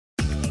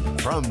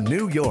From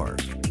New York,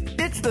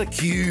 it's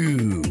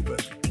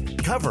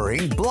theCUBE,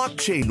 covering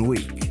Blockchain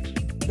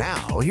Week.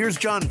 Now, here's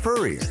John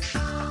Furrier.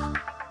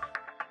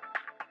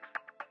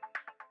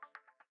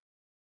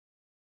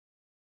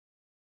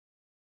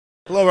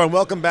 Hello everyone,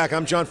 welcome back.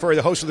 I'm John Furrier,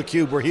 the host of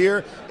theCUBE. We're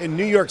here in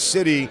New York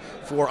City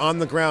for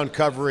on-the-ground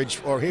coverage,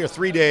 or here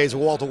 3 days,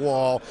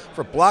 wall-to-wall,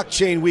 for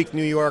Blockchain Week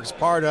New York. It's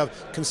part of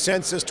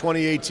Consensus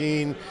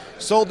 2018,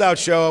 sold-out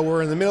show.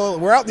 We're in the middle,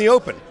 we're out in the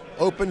open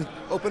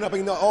up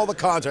all the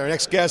content. Our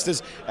next guest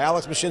is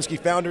Alex Mashinsky,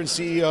 founder and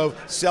CEO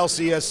of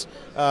Celsius,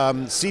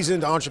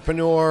 seasoned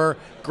entrepreneur,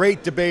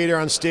 great debater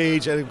on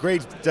stage, had a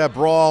great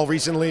brawl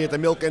recently at the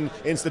Milken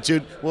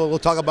Institute. We'll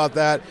talk about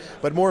that,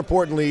 but more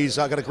importantly, he's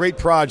got a great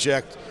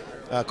project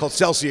called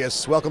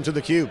Celsius. Welcome to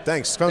theCUBE.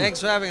 Thanks. Thanks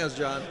for having us,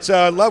 John.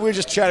 So we were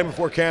just chatting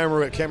before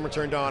camera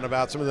turned on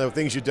about some of the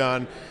things you've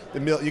done.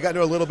 You got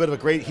into a little bit of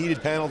a great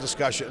heated panel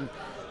discussion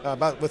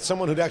with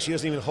someone who actually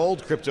doesn't even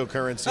hold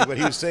cryptocurrency, but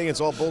he was saying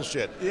it's all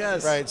bullshit.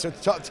 Yes. Right, so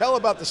tell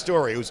about the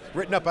story. It was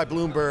written up by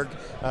Bloomberg.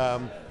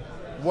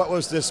 What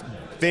was this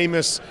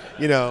famous,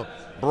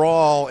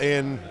 brawl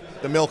in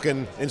the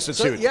Milken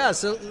Institute?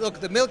 So look,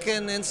 the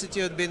Milken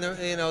Institute,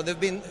 they've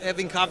been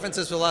having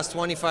conferences for the last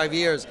 25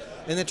 years,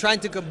 and they're trying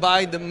to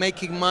combine the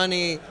making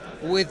money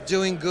with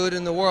doing good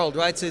in the world,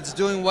 right? So it's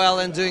doing well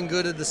and doing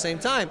good at the same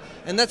time.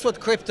 And that's what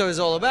crypto is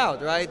all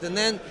about, right? And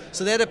then,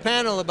 so they had a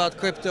panel about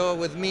crypto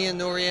with me and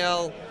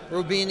Nouriel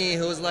Roubini,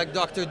 who's like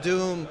Dr.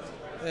 Doom,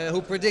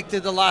 who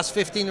predicted the last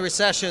 15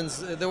 recessions.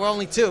 There were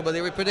only 2, but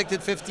they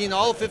predicted 15,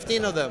 all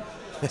 15 of them.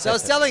 So I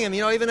was telling him,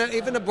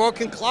 even a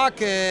broken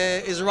clock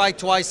is right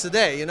twice a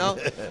day,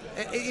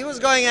 He was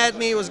going at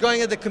me, he was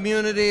going at the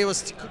community, he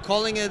was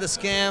calling it a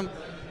scam.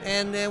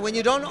 And when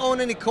you don't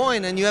own any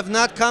coin and you have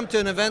not come to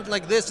an event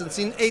like this and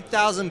seen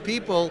 8,000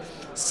 people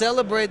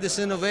celebrate this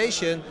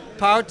innovation,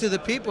 power to the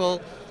people,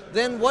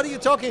 then what are you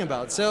talking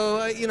about? So,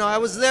 I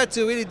was there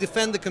to really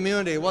defend the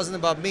community. It wasn't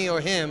about me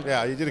or him.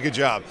 Yeah, you did a good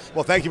job.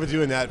 Well, thank you for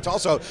doing that. It's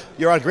also,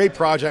 you're on a great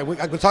project.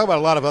 I can talk about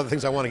a lot of other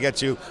things I want to get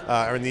to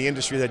in the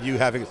industry that you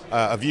have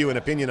a view and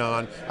opinion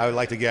on, I would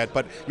like to get.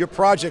 But your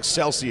project,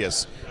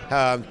 Celsius,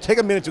 take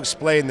a minute to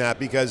explain that,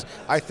 because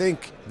I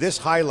think this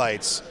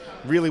highlights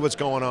really what's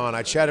going on.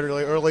 I chatted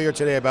earlier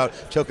today about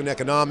token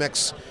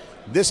economics.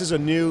 This is a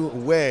new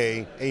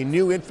way, a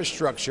new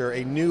infrastructure,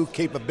 a new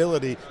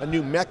capability, a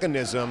new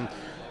mechanism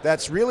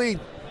that's really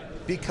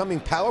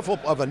becoming powerful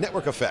of a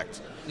network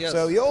effect. Yes.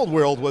 So the old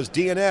world was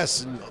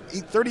DNS,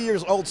 and 30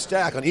 years old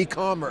stack on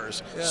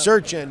e-commerce,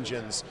 search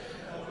engines.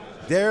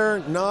 They're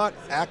not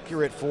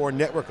accurate for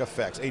network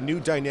effects. A new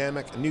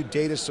dynamic, a new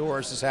data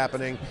source is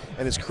happening,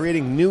 and it's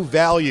creating new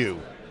value,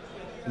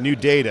 new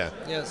data.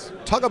 Yes.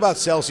 Talk about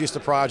Celsius, the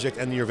project,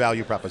 and your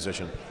value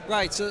proposition.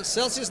 Right, so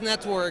Celsius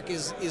Network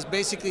is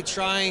basically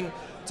trying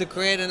to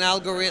create an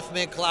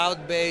algorithmic,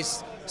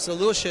 cloud-based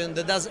solution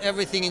that does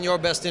everything in your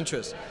best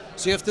interest.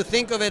 So you have to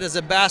think of it as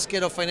a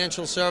basket of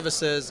financial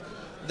services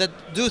that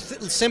do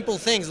simple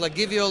things like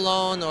give you a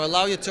loan or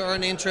allow you to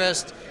earn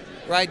interest,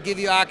 right? Give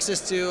you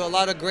access to a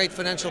lot of great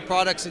financial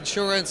products,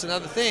 insurance and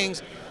other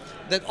things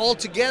that all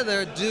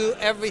together do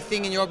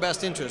everything in your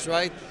best interest,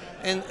 right?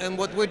 And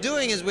what we're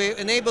doing is we're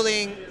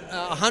enabling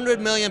 100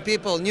 million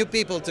people, new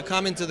people, to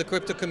come into the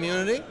crypto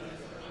community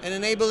and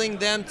enabling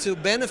them to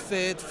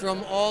benefit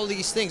from all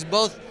these things,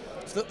 both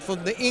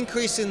from the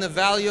increase in the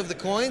value of the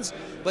coins,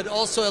 but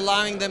also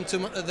allowing them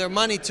their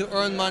money to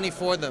earn money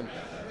for them.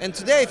 And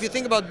today, if you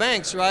think about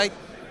banks, right,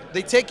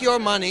 they take your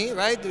money,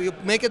 right, you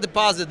make a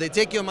deposit, they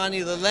take your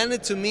money, they lend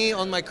it to me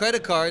on my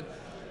credit card,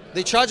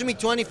 they charge me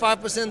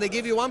 25%, they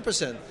give you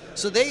 1%.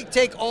 So they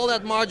take all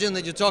that margin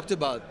that you talked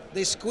about,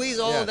 they squeeze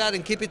all of that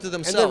and keep it to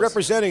themselves. And they're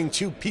representing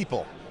 2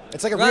 people.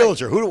 It's like a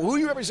realtor. Who do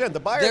you represent? The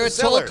buyer or the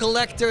seller? They're a toll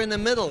collector in the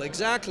middle,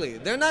 exactly.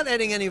 They're not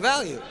adding any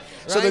value.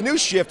 Right? So the new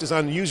shift is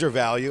on user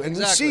value, and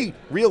we see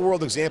real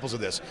world examples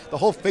of this. The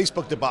whole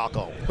Facebook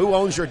debacle. Who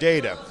owns your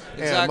data?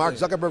 Exactly. And Mark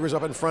Zuckerberg was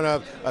up in front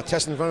of,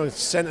 testing in front of the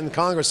Senate and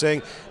Congress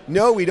saying,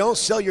 no, we don't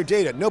sell your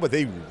data. No, but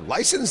they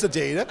license the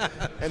data,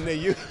 and they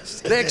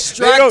use They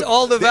extract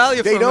all the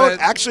value from it. They don't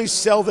actually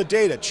sell the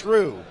data,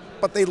 true,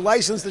 but they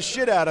license the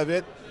shit out of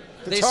it.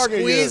 They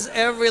squeeze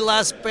every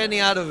last penny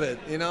out of it,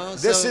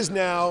 This is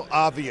now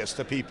obvious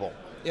to people.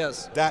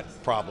 Yes. That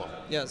problem.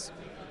 Yes.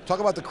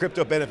 Talk about the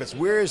crypto benefits.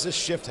 Where is this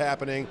shift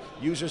happening?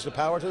 Users, the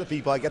power to the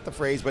people. I get the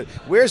phrase, but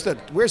where's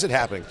it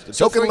happening? The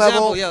token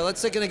level? Yeah,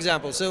 let's take an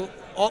example. So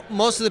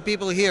most of the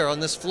people here on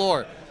this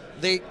floor,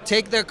 they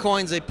take their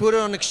coins, they put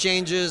it on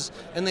exchanges,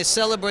 and they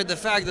celebrate the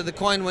fact that the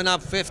coin went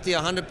up 50,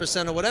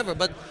 100% or whatever,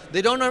 but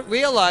they don't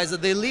realize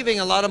that they're leaving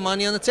a lot of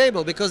money on the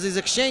table because these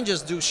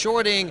exchanges do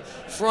shorting,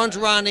 front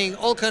running,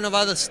 all kind of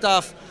other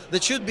stuff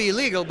that should be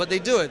illegal, but they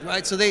do it,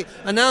 right? So they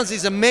announce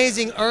these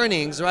amazing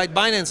earnings, right?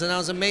 Binance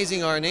announced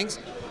amazing earnings,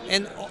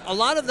 and a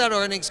lot of that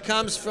earnings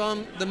comes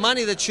from the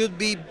money that should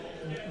be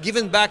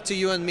given back to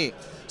you and me.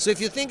 So if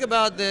you think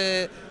about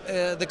the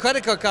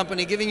credit card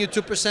company giving you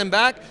 2%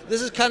 back, this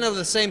is kind of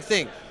the same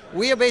thing.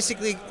 we are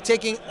basically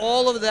taking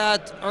all of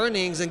that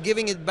earnings and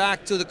giving it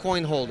back to the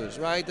coin holders,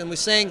 right? And we're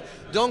saying,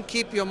 don't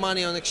keep your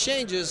money on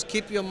exchanges,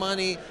 keep your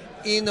money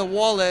in a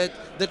wallet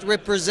that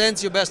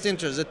represents your best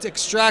interest. It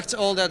extracts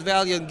all that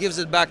value and gives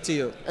it back to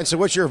you. And so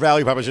what's your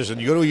value proposition?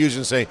 You go to a user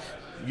and say,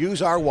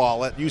 use our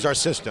wallet, use our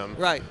system.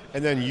 Right.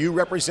 And then you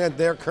represent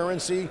their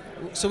currency?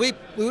 So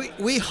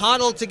we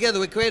huddle together,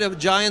 we create a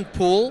giant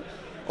pool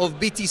of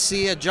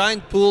BTC, a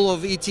giant pool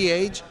of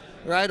ETH,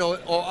 right, or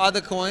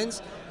other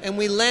coins, and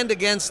we lend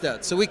against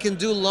that. So we can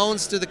do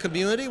loans to the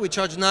community. We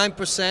charge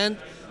 9%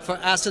 for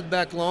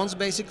asset-backed loans,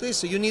 basically.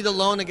 So you need a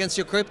loan against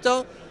your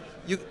crypto.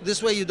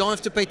 This way you don't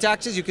have to pay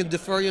taxes. You can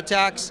defer your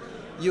tax.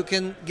 You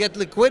can get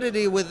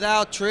liquidity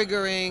without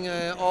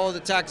triggering all the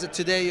tax that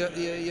today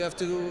you have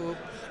to,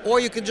 or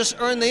you can just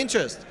earn the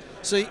interest.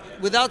 So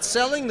without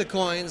selling the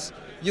coins,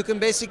 you can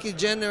basically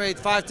generate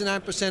 5 to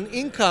 9%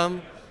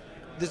 income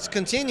that's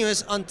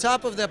continuous on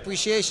top of the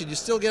appreciation. You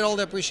still get all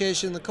the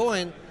appreciation in the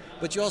coin,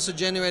 but you're also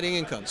generating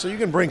income. So you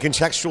can bring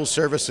contextual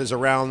services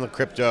around the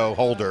crypto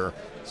holder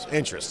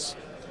interests.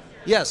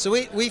 Yeah, so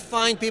we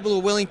find people who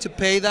are willing to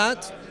pay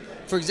that.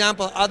 For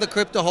example, other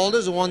crypto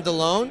holders who want the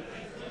loan,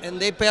 and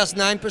they pay us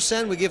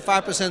 9%, we give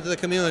 5% to the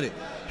community.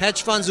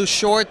 Hedge funds who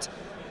short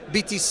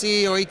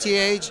BTC or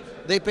ETH,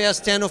 they pay us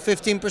 10 or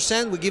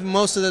 15%, we give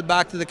most of that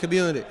back to the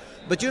community.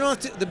 But you don't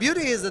have to, the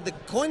beauty is that the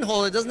coin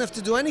holder doesn't have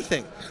to do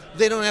anything.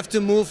 They don't have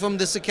to move from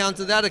this account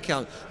to that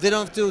account. They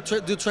don't have to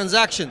do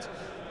transactions.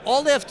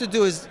 All they have to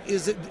do is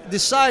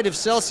decide if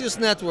Celsius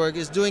Network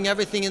is doing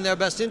everything in their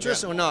best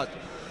interest or not.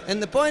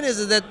 And the point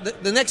is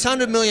that the next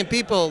 100 million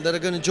people that are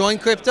going to join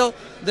crypto,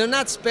 they're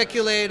not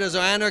speculators or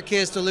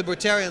anarchists or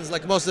libertarians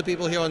like most of the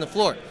people here on the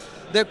floor.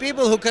 They're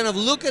people who kind of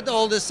look at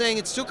all this saying,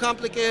 it's too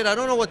complicated, I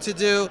don't know what to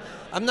do,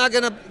 I'm not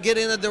going to get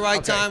in at the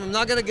right time, I'm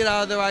not going to get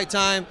out at the right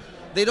time.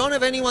 They don't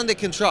have anyone they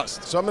can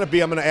trust. So I'm going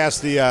to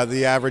ask the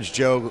average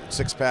Joe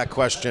six-pack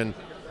question.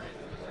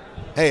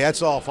 Hey,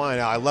 that's all fine,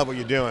 I love what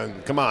you're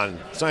doing, come on,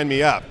 sign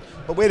me up.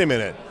 But wait a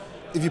minute,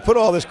 if you put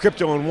all this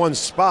crypto in one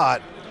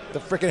spot, the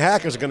freaking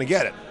hackers are going to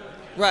get it.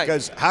 Right.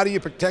 Because how do you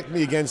protect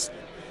me against,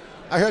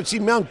 I heard, see,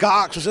 Mt.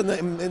 Gox was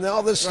in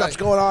all this stuff's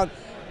going on.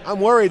 I'm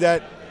worried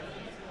that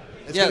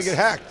it's going to get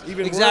hacked,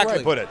 even wherever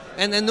I put it.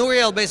 And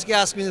Nuriel basically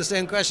asked me the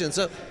same question.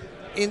 So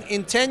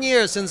in 10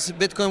 years since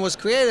Bitcoin was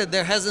created,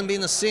 there hasn't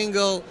been a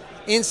single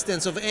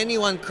instance of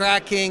anyone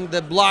cracking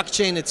the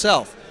blockchain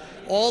itself.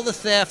 All the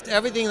theft,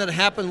 everything that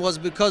happened was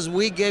because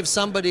we gave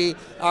somebody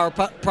our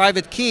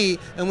private key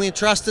and we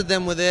entrusted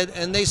them with it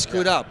and they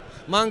screwed up.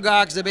 Mt.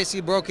 Gox, they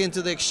basically broke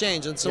into the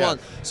exchange and so on.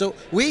 So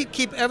we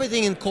keep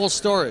everything in cold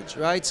storage,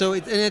 right? So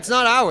and it's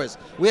not ours.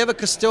 We have a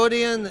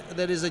custodian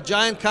that is a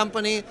giant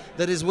company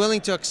that is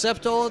willing to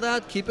accept all of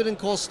that, keep it in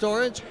cold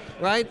storage,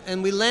 right?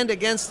 And we lend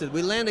against it.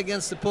 We lend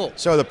against the pool.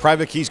 So the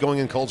private key's going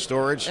in cold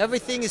storage?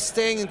 Everything is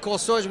staying in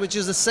cold storage, which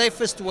is the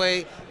safest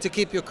way to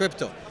keep your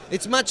crypto.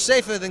 It's much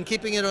safer than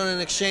keeping it on an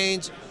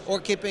exchange or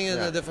keeping it in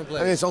a different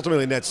place. I mean, it's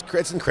ultimately, it's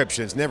encryption.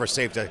 It's never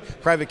safe to,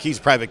 private key's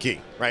private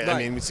key, right? I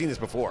mean, we've seen this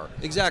before.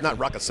 Exactly. It's not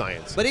rocket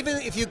science. But even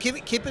if you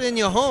keep it in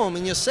your home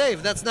and you're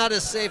safe, that's not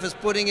as safe as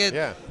putting it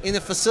in a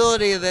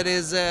facility that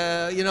is,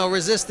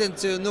 resistant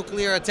to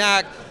nuclear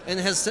attack and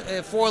has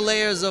 4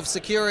 layers of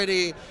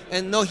security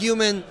and no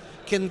human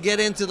can get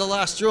into the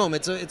last room.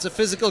 It's a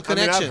physical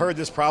connection. I mean, I've heard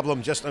this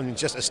problem just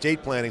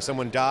estate planning.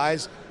 Someone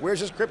dies, where's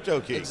his crypto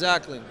key?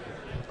 Exactly.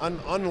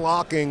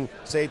 Unlocking,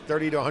 say,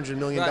 $30 to $100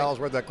 million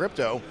worth of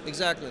crypto.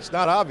 Exactly. It's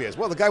not obvious.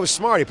 Well, the guy was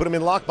smart. He put them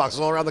in lockboxes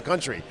all around the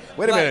country.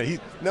 Wait a minute.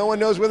 No one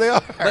knows where they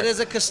are. But as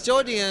a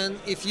custodian,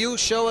 if you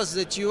show us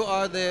that you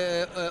are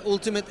the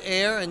ultimate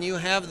heir and you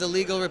have the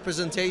legal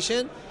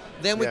representation,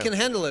 then we can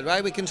handle it,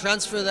 right? We can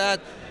transfer that.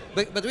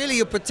 But really,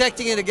 you're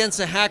protecting it against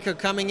a hacker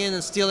coming in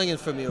and stealing it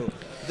from you.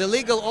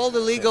 All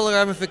the legal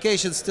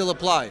ramifications still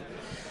apply.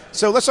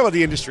 So let's talk about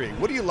the industry.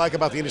 What do you like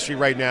about the industry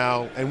right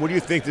now, and what do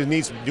you think there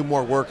needs to do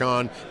more work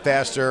on,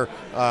 faster,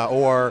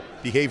 or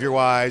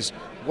behavior-wise?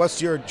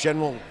 What's your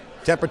general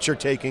temperature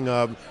taking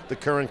of the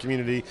current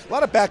community? A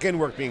lot of back-end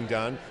work being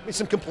done. I mean,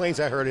 some complaints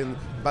I heard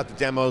about the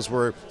demos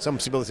where some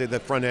people say the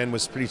front end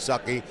was pretty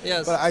sucky.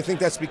 Yes. But I think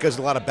that's because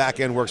a lot of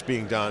back-end work's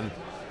being done.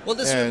 Well,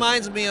 this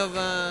reminds me of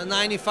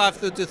 95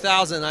 through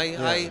 2000.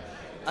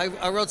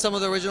 I wrote some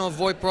of the original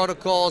VoIP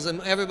protocols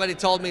and everybody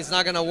told me it's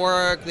not going to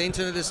work, the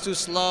internet is too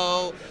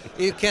slow,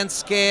 it can't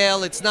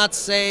scale, it's not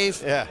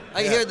safe.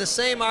 I hear the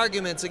same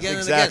arguments again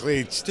and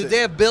again.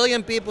 Today 1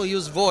 billion people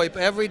use VoIP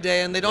every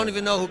day and they don't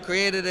even know who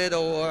created it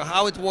or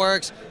how it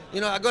works.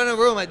 You know, I go in a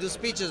room, I do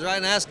speeches, right,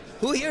 and ask,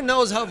 who here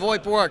knows how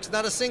VoIP works?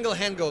 Not a single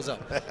hand goes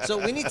up.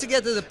 So we need to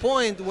get to the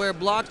point where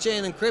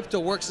blockchain and crypto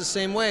works the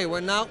same way,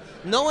 where now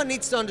no one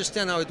needs to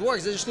understand how it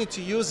works, they just need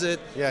to use it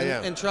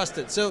and trust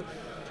it. So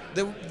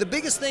the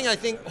biggest thing I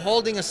think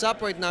holding us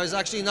up right now is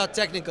actually not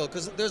technical,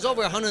 because there's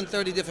over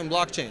 130 different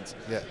blockchains,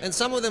 and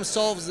some of them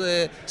solves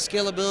the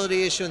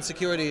scalability issue and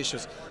security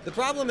issues. The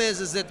problem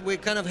is that we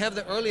kind of have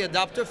the early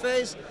adopter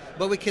phase,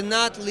 but we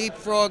cannot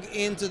leapfrog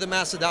into the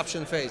mass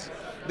adoption phase,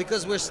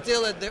 because we're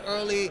still at the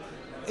early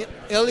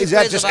early Is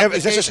that phase just of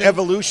is that just application.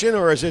 evolution,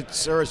 or is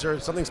there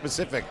something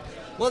specific?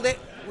 Well, the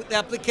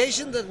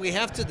applications that we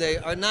have today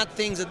are not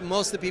things that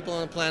most of the people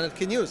on the planet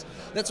can use.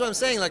 That's what I'm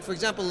saying. Like, for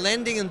example,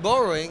 lending and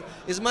borrowing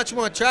is much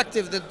more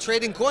attractive than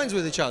trading coins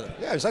with each other.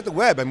 Yeah, it's like the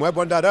web and Web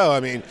 1.0. I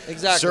mean,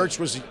 Exactly. search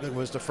was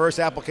the first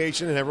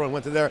application, and everyone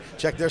went to there,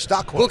 check their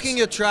stock quotes. Booking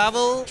your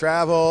travel.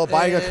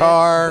 Buying a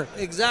car,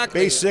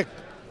 Exactly. basic,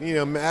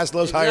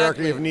 Maslow's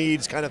hierarchy of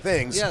needs kind of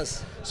things.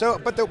 Yes.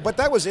 So, but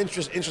that was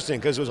interesting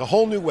because it was a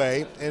whole new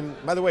way. And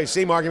by the way,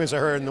 same arguments I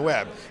heard in the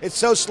web. It's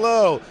so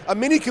slow. A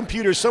mini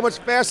computer is so much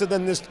faster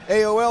than this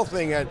AOL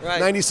thing at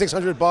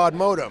 9600 baud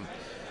modem.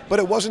 But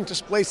it wasn't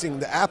displacing.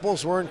 The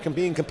apples weren't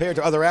being compared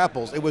to other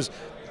apples. It was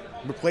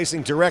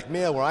replacing direct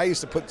mail, where I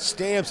used to put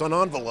stamps on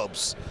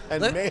envelopes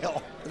and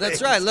mail.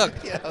 That's right. Look,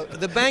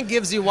 the bank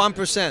gives you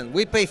 1%.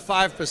 We pay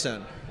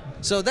 5%.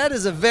 So that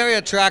is a very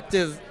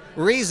attractive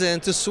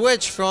reason to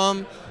switch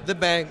from the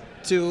bank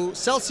to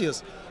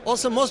Celsius.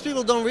 Also, most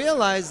people don't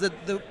realize that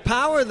the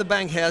power the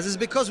bank has is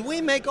because we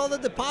make all the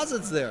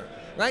deposits there,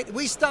 right?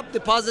 We stop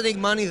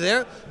depositing money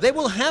there, they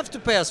will have to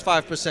pay us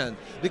 5%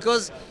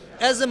 because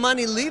as the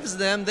money leaves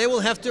them, they will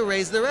have to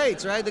raise the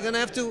rates, right? They're going to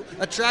have to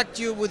attract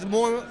you with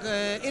more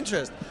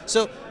interest.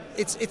 So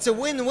it's a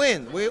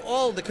win-win.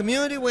 The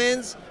community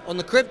wins on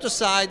the crypto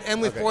side,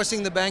 and we're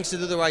forcing the banks to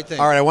do the right thing.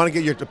 All right, I want to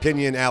get your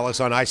opinion, Alex,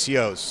 on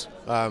ICOs.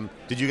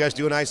 Did you guys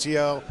do an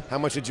ICO? How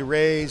much did you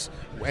raise?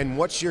 And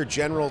what's your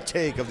general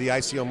take of the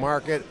ICO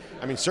market?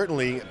 I mean,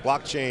 certainly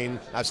blockchain,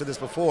 I've said this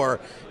before,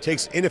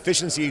 takes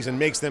inefficiencies and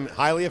makes them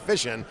highly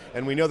efficient.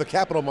 And we know the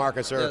capital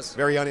markets are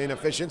very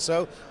inefficient,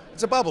 so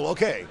it's a bubble,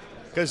 okay.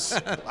 Because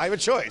I have a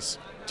choice.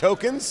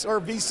 Tokens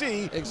or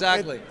VC.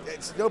 Exactly.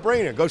 It's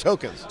no-brainer, go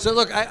tokens. So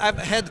look, I've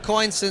had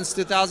coins since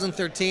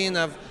 2013.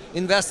 I've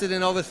invested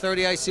in over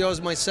 30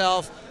 ICOs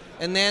myself.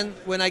 And then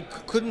when I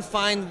couldn't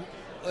find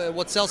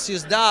what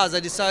Celsius does, I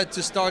decided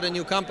to start a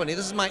new company.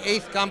 This is my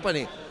 8th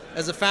company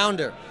as a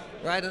founder,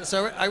 right? And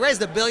so I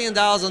raised $1 billion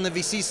on the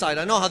VC side.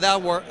 I know how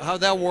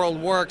that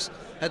world works,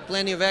 had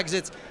plenty of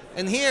exits.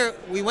 And here,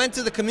 we went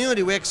to the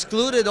community, we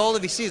excluded all the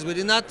VCs. We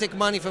did not take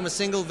money from a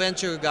single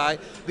venture guy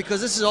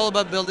because this is all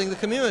about building the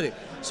community.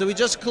 So we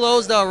just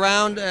closed our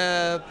round,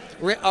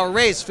 our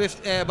raise,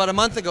 about a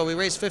month ago. We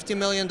raised $50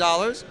 million.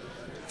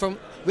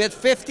 We had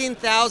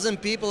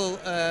 15,000 people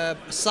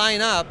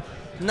sign up,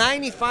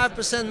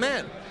 95%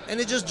 men. And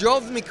it just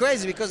drove me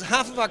crazy because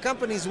half of our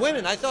company is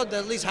women. I thought that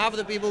at least half of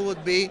the people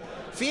would be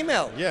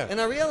female. Yeah. And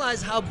I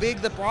realized how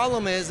big the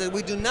problem is that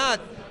we do not,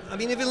 I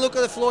mean, if you look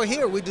at the floor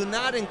here, we do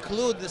not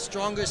include the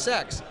stronger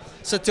sex.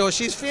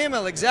 Satoshi's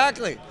female,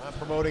 exactly.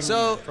 Promoting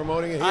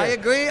it here. I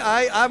agree.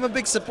 I'm a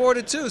big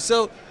supporter too.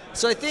 So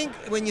I think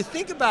when you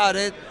think about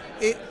it,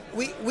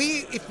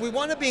 if we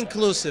want to be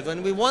inclusive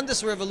and we want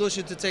this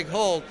revolution to take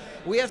hold,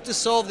 we have to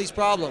solve these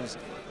problems.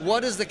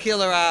 What is the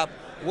killer app?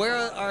 Where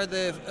are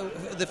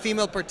the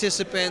female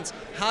participants?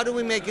 How do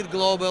we make it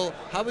global?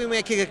 How do we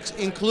make it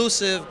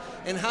inclusive?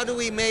 And how do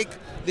we make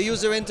the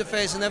user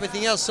interface and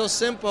everything else so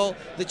simple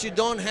that you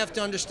don't have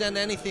to understand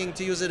anything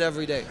to use it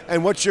every day?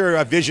 And what's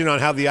your vision on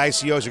how the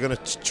ICOs are going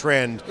to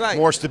trend? Right.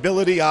 More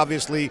stability,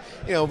 obviously.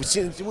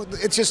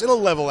 It's just,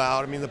 it'll level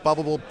out. I mean, the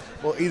bubble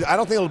will either, I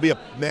don't think it'll be a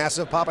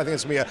massive pop. I think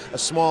it's going to be a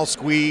small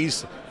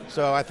squeeze.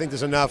 So I think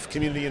there's enough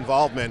community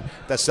involvement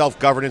that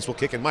self-governance will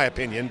kick, in my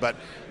opinion. But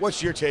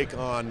what's your take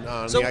on the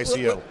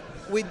ICO?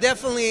 We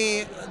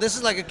definitely, this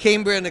is like a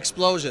Cambrian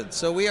explosion.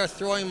 So we are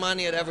throwing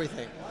money at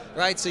everything,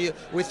 right? So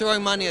we're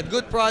throwing money at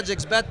good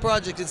projects, bad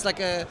projects. It's like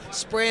a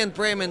spray and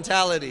pray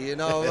mentality,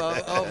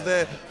 of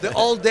the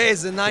old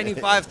days, the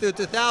 95 through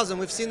 2000.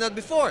 We've seen that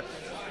before.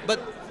 But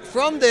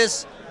from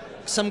this,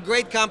 some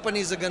great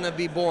companies are going to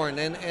be born.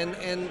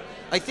 And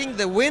I think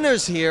the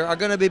winners here are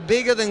going to be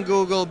bigger than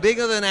Google,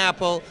 bigger than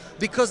Apple,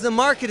 because the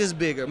market is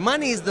bigger.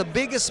 Money is the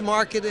biggest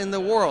market in the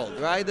world,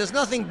 right? There's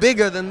nothing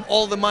bigger than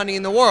all the money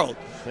in the world,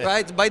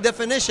 right? By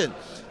definition.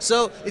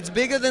 So it's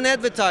bigger than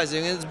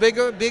advertising, and it's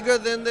bigger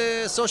than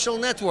the social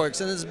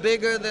networks, and it's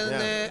bigger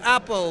than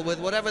Apple with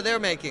whatever they're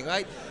making,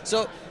 right?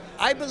 So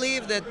I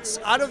believe that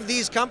out of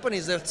these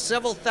companies, there are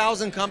several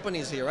thousand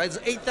companies here, right?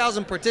 There's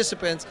 8,000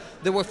 participants.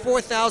 There were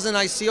 4,000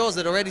 ICOs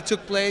that already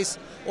took place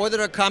or that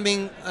are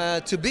coming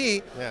to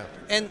be. Yeah.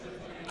 And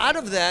out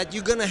of that,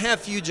 you're going to have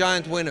few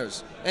giant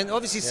winners. And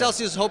obviously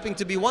Celsius is hoping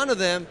to be one of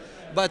them,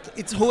 but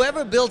it's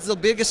whoever builds the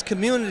biggest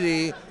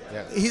community,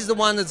 he's the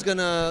one that's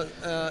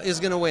is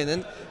gonna win.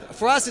 And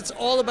for us, it's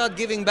all about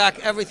giving back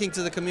everything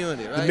to the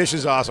community, right? The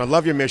mission's awesome. I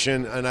love your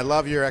mission, and I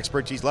love your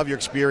expertise, love your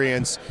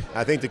experience.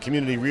 I think the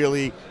community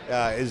really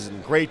is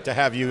great to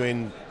have you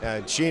in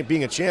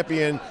being a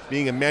champion,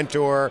 being a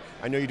mentor.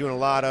 I know you're doing a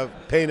lot of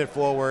paying it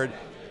forward.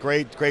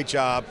 Great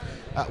job.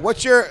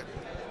 What's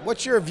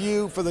your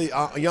view for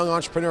the young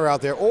entrepreneur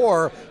out there,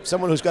 or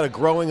someone who's got a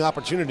growing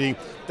opportunity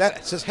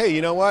that says, hey,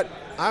 you know what?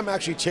 I'm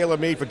actually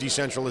tailor-made for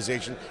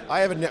decentralization. I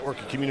have a network,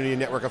 a community, a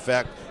network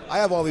effect. I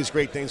have all these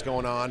great things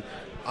going on.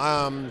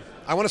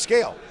 I want to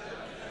scale.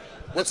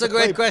 That's a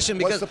great question,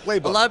 because what's the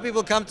playbook? a lot of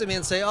people come to me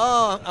and say,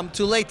 oh, I'm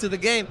too late to the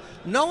game.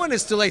 No one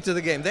is too late to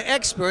the game. The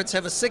experts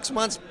have a 6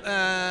 months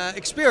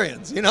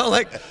experience, you know,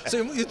 like,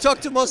 so you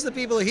talk to most of the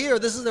people here,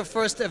 this is their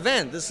first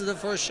event, this is the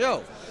first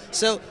show.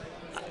 So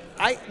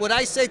what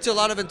I say to a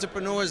lot of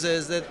entrepreneurs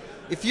is that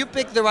if you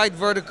pick the right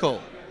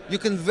vertical, you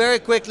can very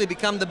quickly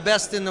become the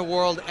best in the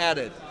world at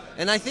it.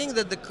 And I think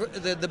that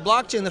the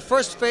blockchain, the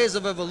first phase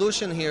of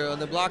evolution here on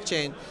the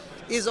blockchain,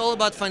 is all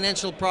about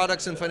financial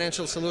products and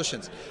financial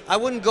solutions. I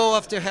wouldn't go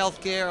after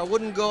healthcare, I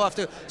wouldn't go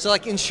after, so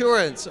like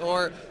insurance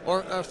or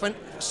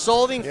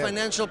solving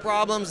financial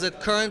problems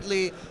that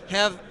currently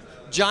have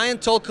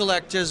giant toll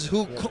collectors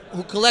who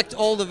collect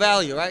all the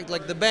value, right?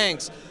 Like the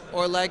banks,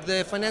 or like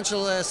the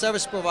financial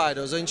service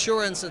providers, or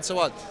insurance and so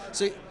on.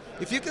 So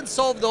if you can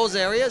solve those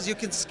areas, you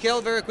can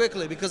scale very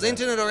quickly, because the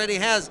internet already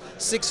has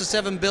 6 or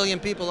 7 billion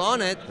people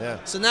on it.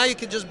 So now you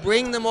can just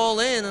bring them all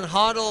in and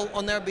hodl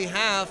on their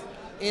behalf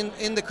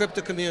in the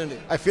crypto community.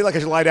 I feel like I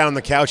should lie down on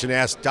the couch and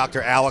ask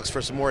Dr. Alex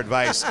for some more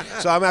advice.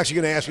 So I'm actually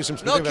going to ask you some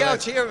specific No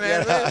couch here,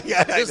 man.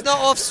 Yeah. There's no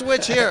off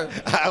switch here.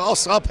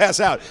 I'll pass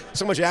out.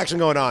 So much action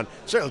going on.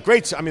 So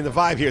great. I mean, the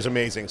vibe here is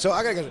amazing. So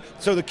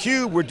so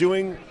theCUBE, we're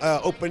doing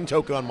open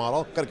token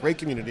model. Got a great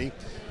community.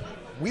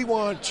 We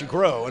want to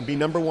grow and be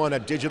 #1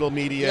 at digital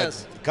media,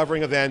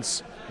 covering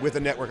events with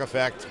a network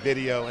effect,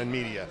 video and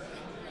media.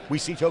 We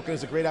see token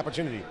as a great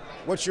opportunity.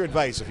 What's your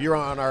advice? If you're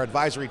on our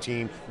advisory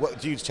team,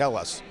 what do you tell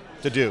us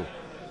to do?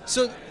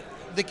 So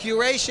the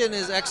curation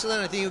is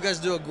excellent. I think you guys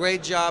do a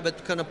great job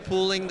at kind of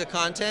pooling the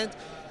content.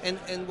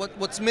 And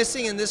what's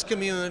missing in this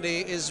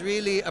community is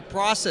really a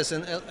process,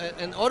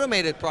 an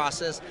automated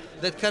process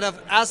that kind of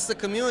asks the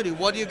community,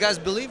 what do you guys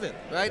believe in,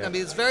 right? I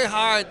mean, it's very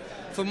hard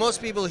for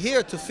most people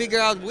here to figure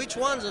out which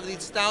ones of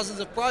these thousands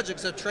of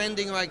projects are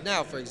trending right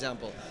now, for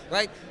example,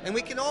 right? And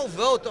we can all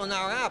vote on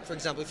our app, for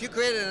example. If you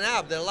created an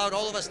app that allowed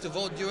all of us to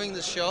vote during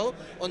the show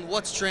on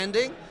what's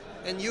trending,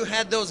 and you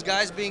had those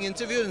guys being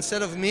interviewed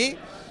instead of me,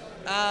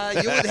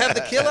 you would have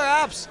the killer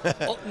apps.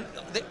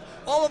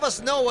 All of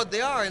us know what they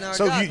are in our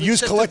gut.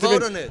 Use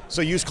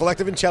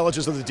collective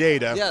intelligence of the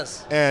data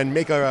and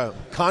make a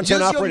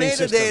content operating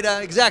system. Use your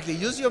metadata, exactly.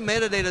 Use your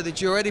metadata that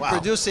you're already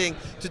producing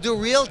to do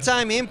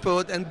real-time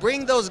input and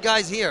bring those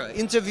guys here,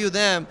 interview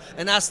them,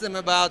 and ask them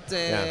about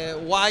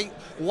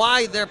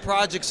why their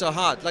projects are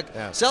hot. Like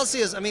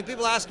Celsius, I mean,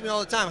 people ask me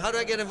all the time, how do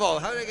I get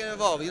involved? How do I get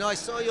involved? You know, I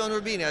saw you on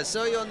Rubini, I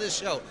saw you on this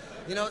show.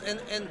 You know,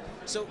 and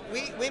so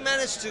we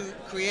managed to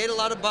create a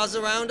lot of buzz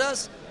around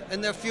us,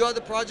 and there are a few other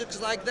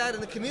projects like that,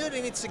 and the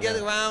community needs to get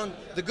around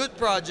the good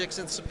projects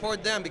and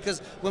support them,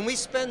 because when we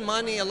spend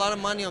money, a lot of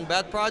money on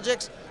bad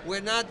projects, we're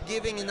not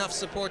giving enough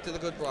support to the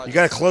good projects. You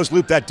got to close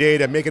loop that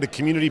data, make it a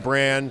community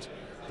brand.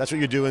 That's what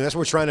you're doing. That's what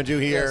we're trying to do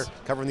here,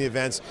 covering the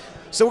events.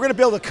 So we're going to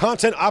build a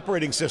content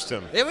operating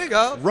system. Here we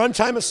go.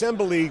 Runtime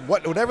assembly,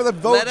 whatever the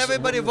votes. Let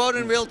everybody vote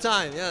in real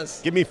time,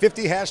 Give me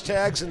 50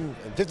 hashtags, and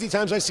 50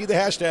 times I see the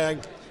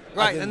hashtag.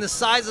 Right, and the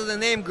size of the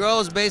name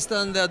grows based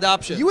on the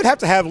adoption. You would have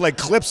to have like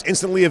clips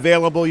instantly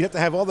available. You have to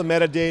have all the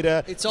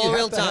metadata. It's all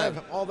real time.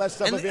 Have all that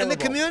stuff available. And the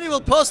community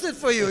will post it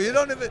for you. You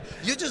don't even.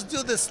 You just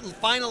do this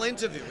final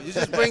interview. You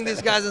just bring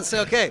these guys and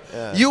say, okay,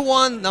 you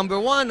won #1,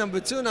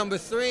 #2,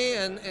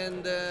 #3,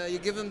 and you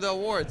give them the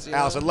awards.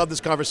 Alice, I love this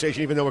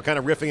conversation, even though we're kind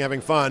of riffing, having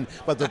fun.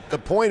 But the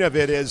point of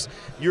it is,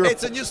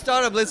 it's a new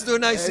startup. Let's do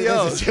an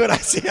ICO. Let's do an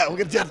ICO.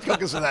 We're going to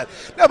focus on that.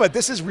 No, but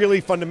this is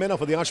really fundamental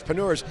for the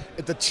entrepreneurs.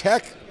 The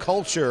tech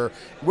culture.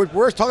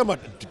 We're talking about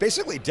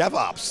basically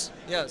DevOps.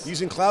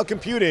 Using cloud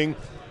computing.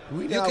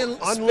 You can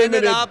spin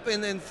it up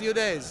in a few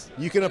days.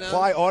 You can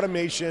apply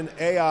automation,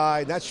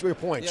 AI. That's your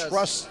point.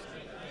 Trust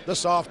the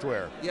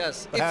software.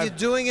 If you're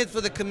doing it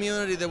for the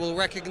community, they will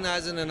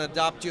recognize it and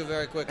adopt you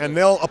very quickly. And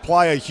they'll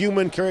apply a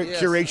human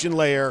curation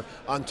layer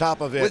on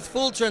top of it. With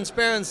full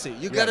transparency.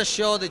 You got to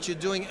show that you're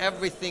doing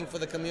everything for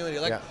the community.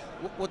 Like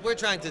what we're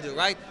trying to do,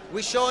 right?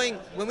 We're showing,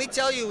 when we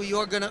tell you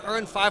you're going to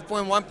earn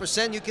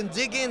 5.1%, you can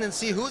dig in and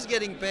see who's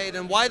getting paid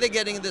and why they're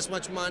getting this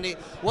much money,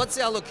 what's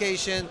the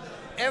allocation.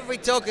 Every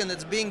token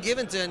that's being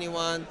given to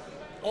anyone,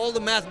 all the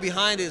math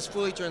behind it is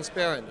fully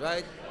transparent,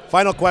 right?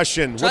 Final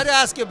question. Try to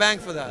ask your bank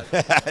for that.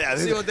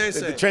 See what they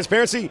say. The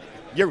transparency,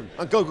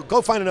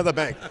 go find another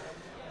bank.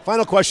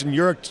 Final question,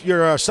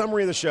 your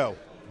summary of the show.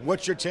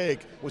 What's your take?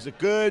 Was it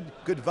good?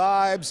 Good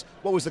vibes?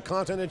 What was the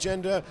content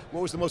agenda?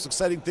 What was the most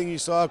exciting thing you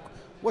saw?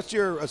 What's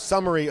your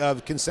summary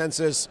of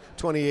Consensus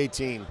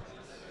 2018?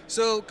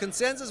 So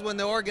Consensus, when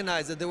they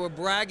organized it, they were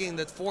bragging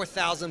that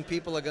 4,000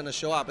 people are going to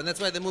show up, and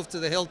that's why they moved to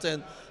the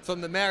Hilton from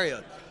the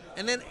Marriott.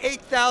 And then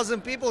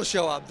 8,000 people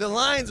show up. The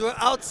lines were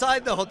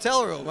outside the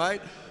hotel room,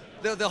 right?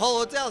 The whole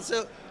hotel.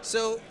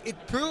 So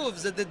it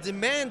proves that the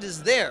demand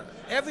is there.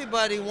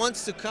 Everybody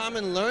wants to come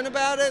and learn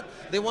about it.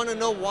 They want to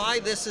know why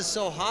this is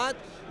so hot,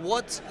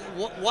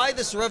 why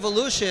this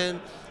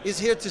revolution is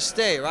here to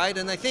stay, right?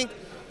 And I think,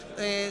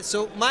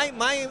 so what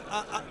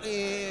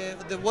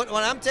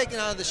I'm taking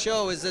out of the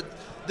show is that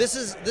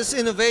this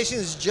innovation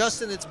is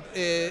just in its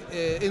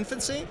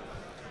infancy,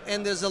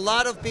 and there's a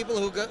lot of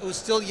people who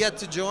still yet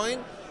to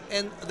join,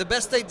 and the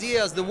best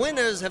ideas, the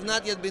winners, have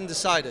not yet been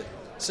decided.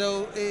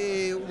 So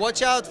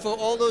watch out for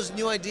all those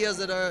new ideas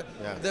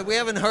that we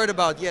haven't heard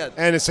about yet.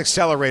 And it's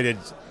accelerated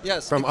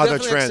from other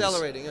trends.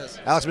 Accelerating, yes.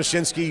 Alex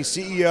Mashinsky,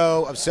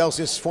 CEO of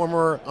Celsius,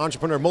 former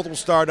entrepreneur of multiple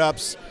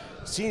startups.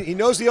 He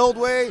knows the old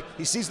way,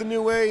 he sees the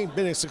new way,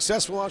 been a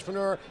successful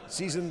entrepreneur,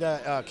 seasoned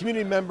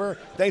community member.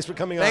 Thanks for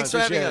coming on. Thanks for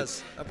having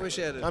us. I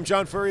appreciate it. I'm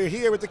John Furrier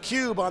here with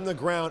theCUBE on the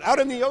ground, out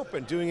in the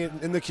open, doing it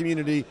in the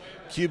community.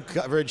 CUBE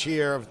coverage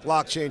here of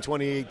Blockchain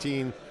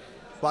 2018,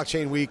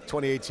 Blockchain Week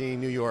 2018,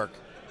 New York.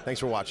 Thanks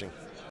for watching.